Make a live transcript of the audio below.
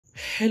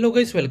Hello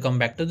guys, welcome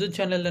back to the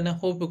channel and I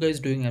hope you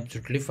guys doing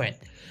absolutely fine.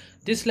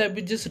 This lab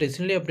is just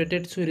recently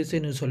updated, so here is a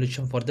new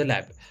solution for the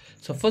lab.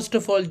 So first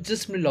of all,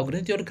 just log in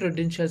with your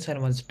credentials, and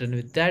once done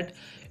with that,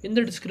 in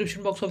the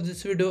description box of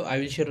this video I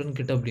will share on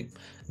GitHub link.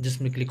 Just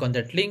click on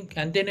that link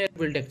and then I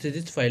will access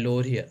this file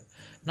over here.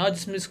 Now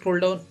just scroll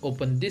down,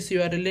 open this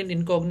URL in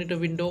incognito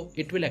window,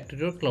 it will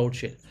activate your Cloud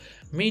Shell.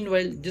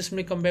 Meanwhile, just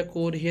come back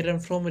over here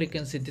and from where you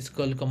can see this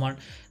curl command.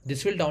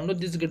 This will download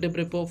this GitHub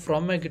repo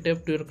from my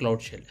GitHub to your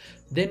Cloud Shell.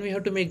 Then we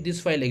have to make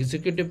this file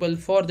executable.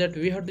 For that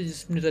we have to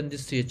just run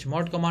this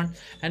chmod command,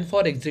 and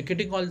for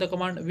executing all the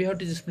command we have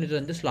to just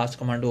run this last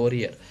command over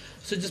here.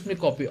 So just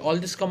copy all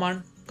this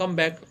command, come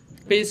back,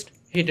 paste,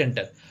 hit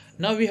enter.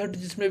 Now we have to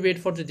just wait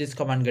for this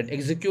command get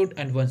execute,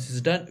 and once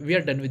it's done we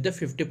are done with the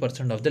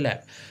 50% of the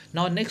lab.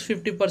 Now next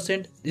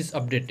 50% is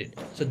updated,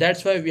 so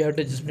that's why we have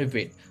to just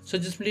wait. So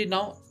just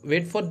now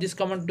wait for this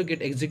command to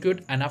get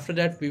execute, and after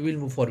that we will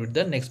move forward with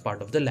the next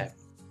part of the lab.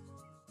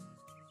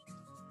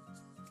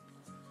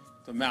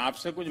 तो मैं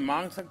आपसे कुछ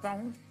मांग सकता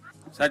हूँ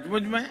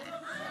सचमुच में?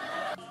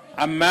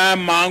 अब मैं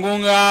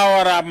मांगूंगा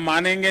और आप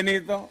मानेंगे नहीं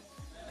तो?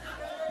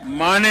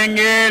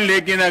 मानेंगे,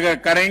 लेकिन अगर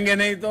करेंगे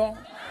नहीं तो?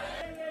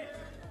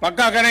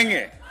 पक्का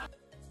करेंगे?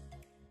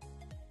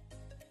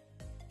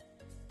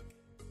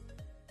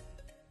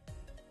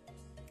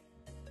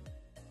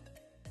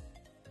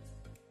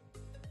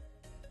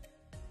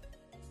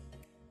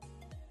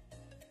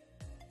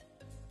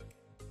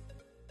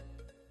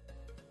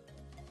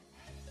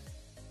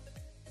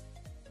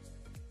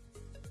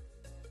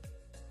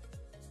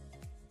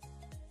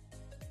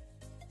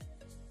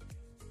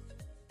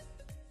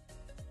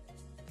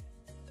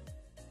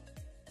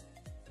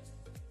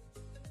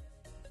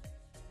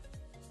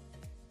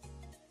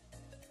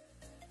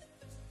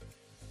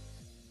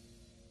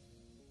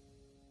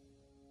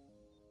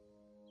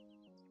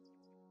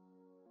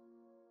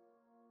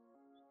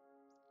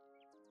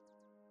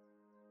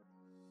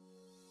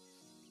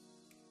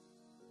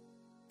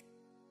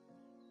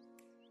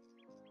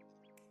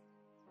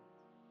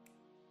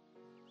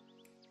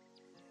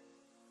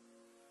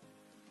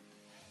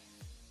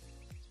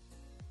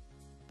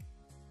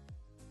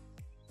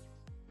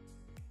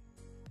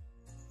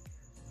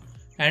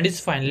 And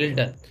it's finally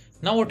done.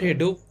 Now what you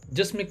do,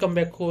 just come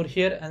back over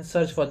here and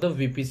search for the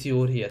VPC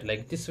over here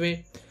like this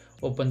way.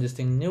 Open this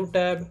thing, new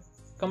tab,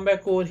 come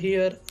back over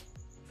here.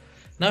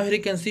 Now here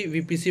you can see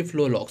VPC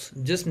flow logs.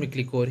 Just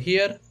click over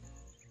here,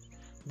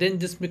 then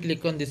just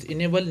click on this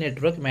enable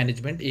network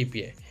management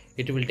API.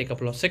 It will take a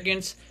couple of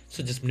seconds,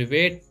 so just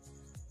wait.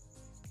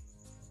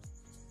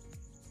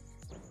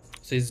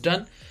 So it's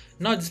done.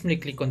 Now just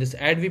click on this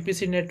add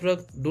VPC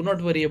network. Do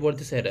not worry about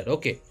this error.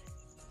 Okay,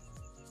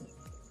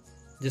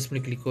 just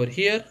click over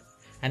here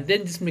and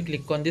then just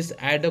click on this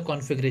add a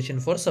configuration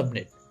for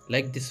subnet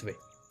like this way.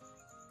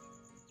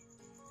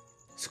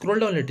 Scroll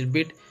down a little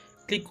bit,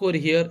 click over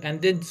here and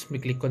then just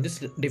click on this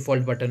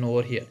default button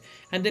over here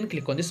and then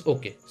click on this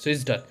OK. So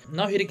it's done.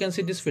 Now here you can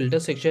see this filter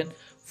section.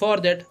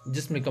 For that,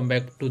 just come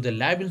back to the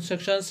lab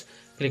instructions,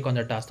 click on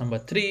the task number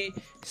 3,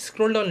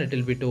 scroll down a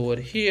little bit over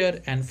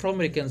here, and from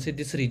where you can see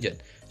this region.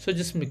 So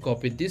just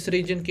copy this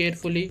region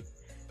carefully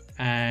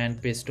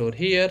and paste over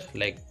here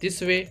like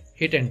this way,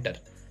 hit enter.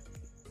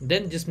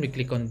 Then just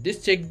click on this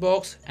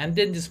checkbox and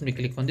then just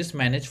click on this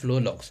manage flow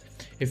logs.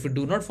 If you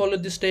do not follow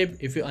this step,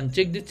 if you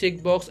uncheck this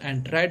checkbox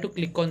and try to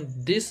click on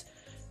this,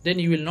 then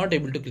you will not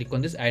able to click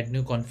on this add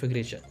new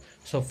configuration.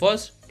 So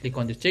first click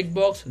on the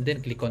checkbox,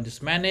 then click on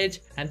this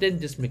manage, and then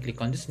just click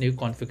on this new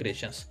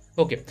configurations.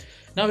 Okay,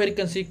 now here you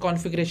can see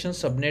configuration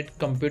subnet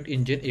compute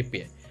engine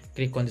API.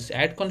 Click on this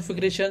add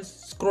configurations,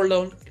 scroll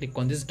down, click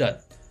on this done.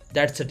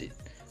 That's it.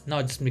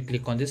 Now just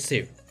click on this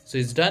save. So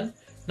it's done.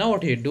 Now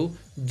what you do,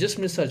 just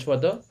search for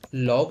the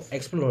log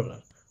explorer.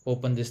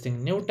 Open this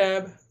thing, new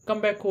tab, come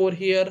back over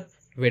here,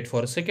 wait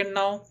for a second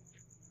now.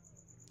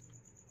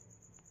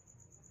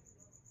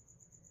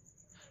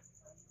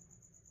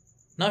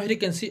 Now here you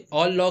can see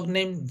all log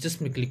name. Just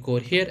click over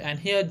here and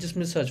here just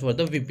search for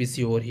the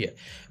VPC over here.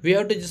 We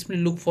have to just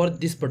look for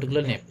this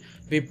particular name,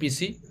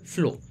 VPC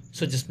flow.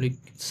 So just click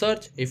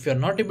search. If you are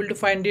not able to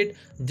find it,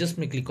 just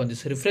click on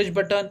this refresh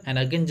button and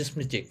again just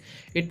check.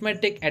 It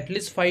might take at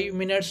least 5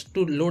 minutes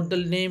to load the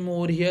name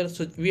over here,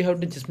 so we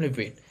have to just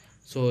wait.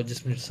 So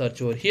just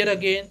search over here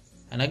again,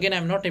 and again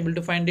I'm not able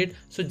to find it,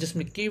 so just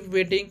keep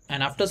waiting,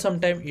 and after some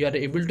time you are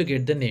able to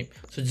get the name.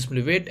 So just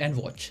wait and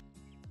watch.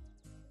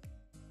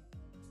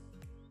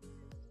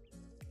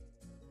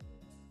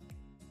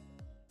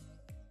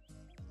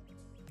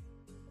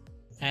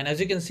 And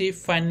as you can see,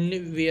 finally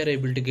we are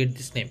able to get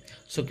this name.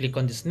 So click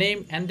on this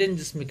name and then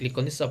just click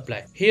on this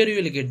apply. Here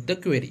you will get the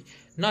query.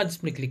 Now just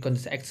click on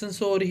this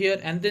actions over here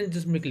and then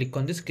just click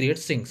on this create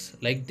sinks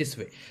like this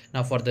way.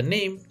 Now for the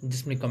name,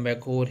 just come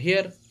back over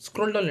here,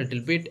 scroll down a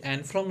little bit,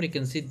 and from where you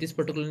can see this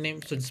particular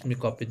name. So just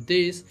copy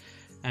this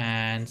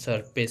and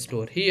paste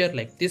over here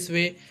like this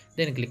way.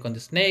 Then click on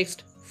this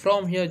next,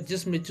 From here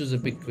just me choose a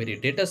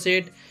BigQuery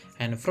dataset,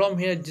 and from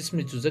here just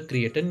me choose a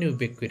create a new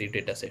BigQuery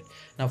dataset.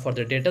 Now for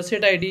the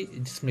dataset ID,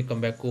 just me come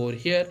back over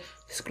here,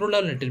 scroll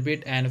down a little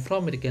bit, and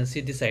from here you can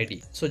see this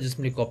ID. So just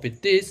me copy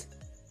this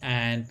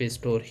and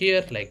paste over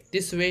here like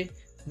this way.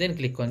 Then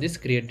click on this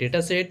create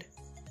dataset,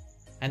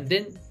 and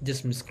then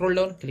just me scroll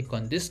down, click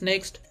on this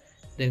next,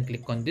 then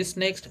click on this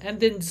next, and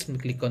then just me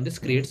click on this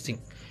create sync.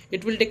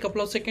 It will take a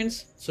couple of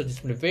seconds, so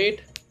just me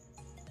wait.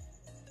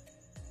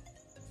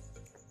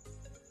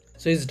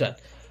 So it's done.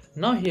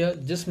 Now here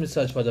just me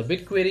search for the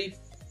BigQuery,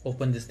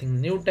 open this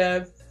thing, new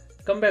tab,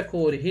 come back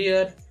over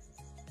here,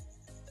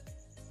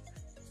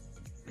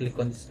 click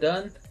on this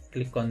done,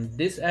 click on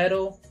this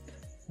arrow,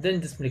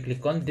 then just me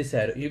click on this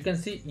arrow. You can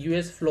see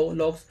US flow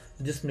logs,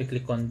 just me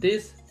click on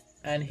this,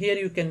 and here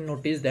you can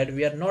notice that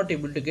we are not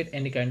able to get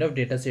any kind of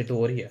data set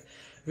over here.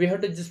 We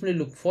have to just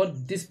look for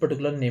this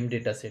particular name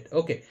data set.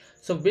 Okay,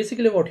 so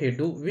basically what here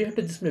do, we have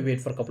to just wait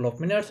for a couple of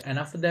minutes, and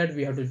after that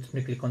we have to just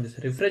click on this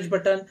refresh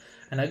button,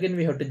 and again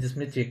we have to just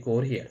check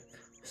over here.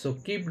 So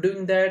keep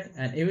doing that,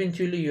 and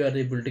eventually you are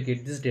able to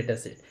get this data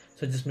set.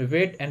 So just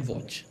wait and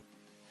watch.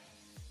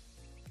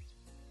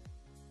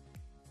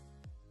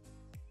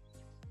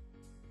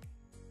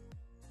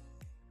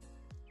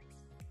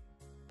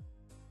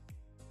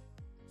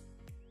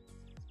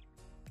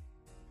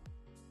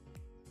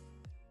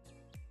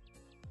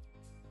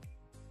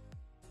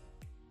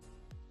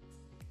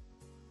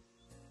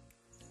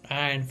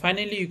 And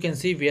finally you can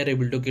see we are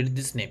able to get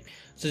this name.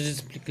 So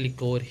just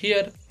click over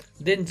here,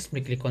 then just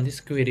click on this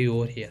query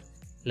over here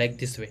like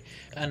this way,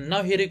 and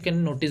now here you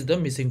can notice the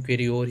missing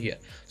query over here.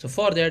 So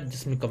for that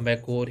just come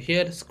back over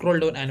here, scroll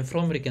down, and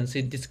from here you can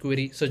see this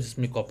query. So just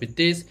copy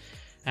this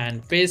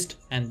and paste,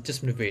 and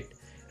just wait,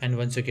 and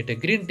once you get a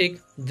green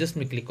tick, just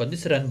click on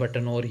this run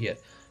button over here.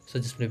 So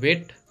just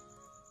wait,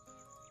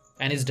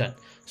 and it's done.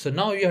 So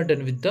now you are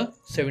done with the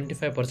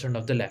 75%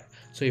 of the lab.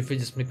 So if you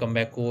just come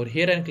back over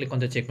here and click on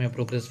the check my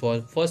progress for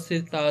first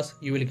 3 tasks,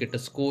 you will get a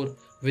score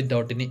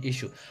without any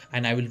issue.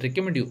 And I will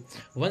recommend you,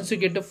 once you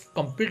get a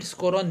complete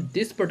score on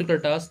this particular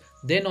task,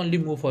 then only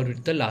move forward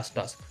with the last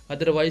task.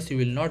 Otherwise you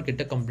will not get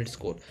a complete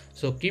score.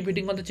 So keep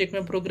hitting on the check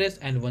my progress,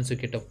 and once you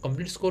get a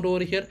complete score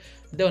over here,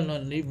 then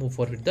only move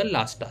forward with the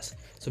last task.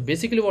 So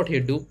basically what here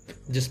do,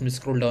 just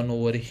scroll down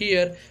over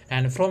here,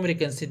 and from here you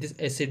can see this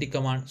SAT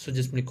command. So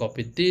just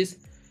copy this,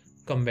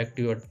 come back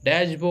to your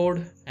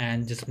dashboard,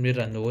 and just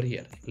run over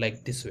here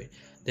like this way.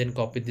 Then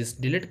copy this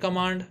delete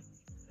command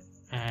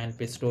and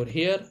paste over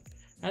here,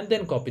 and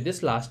then copy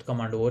this last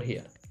command over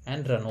here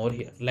and run over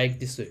here like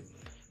this way.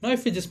 Now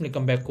if you just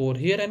come back over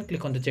here and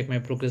click on the check my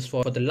progress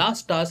for the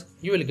last task,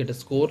 you will get a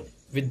score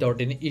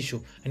without any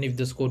issue. And if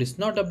the score is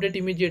not updated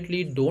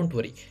immediately, don't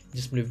worry,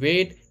 just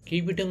wait,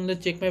 keep it on the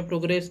check my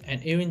progress,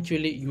 and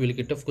eventually you will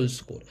get a full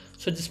score.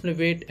 So just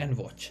wait and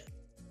watch.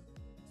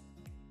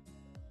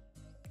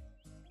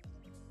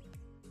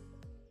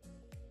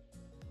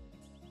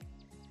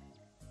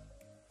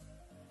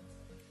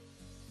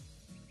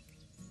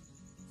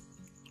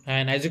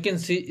 And as you can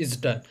see, it's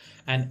done.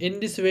 And in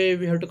this way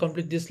we have to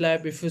complete this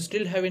lab. If you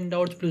still have any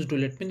doubts, please do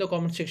let me in the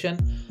comment section.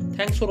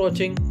 Thanks for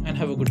watching and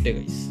have a good day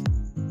guys.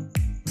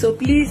 So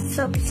please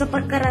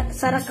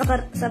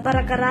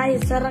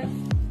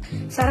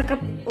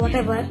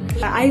whatever.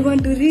 I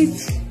want to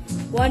reach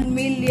 1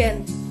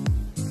 million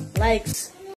likes.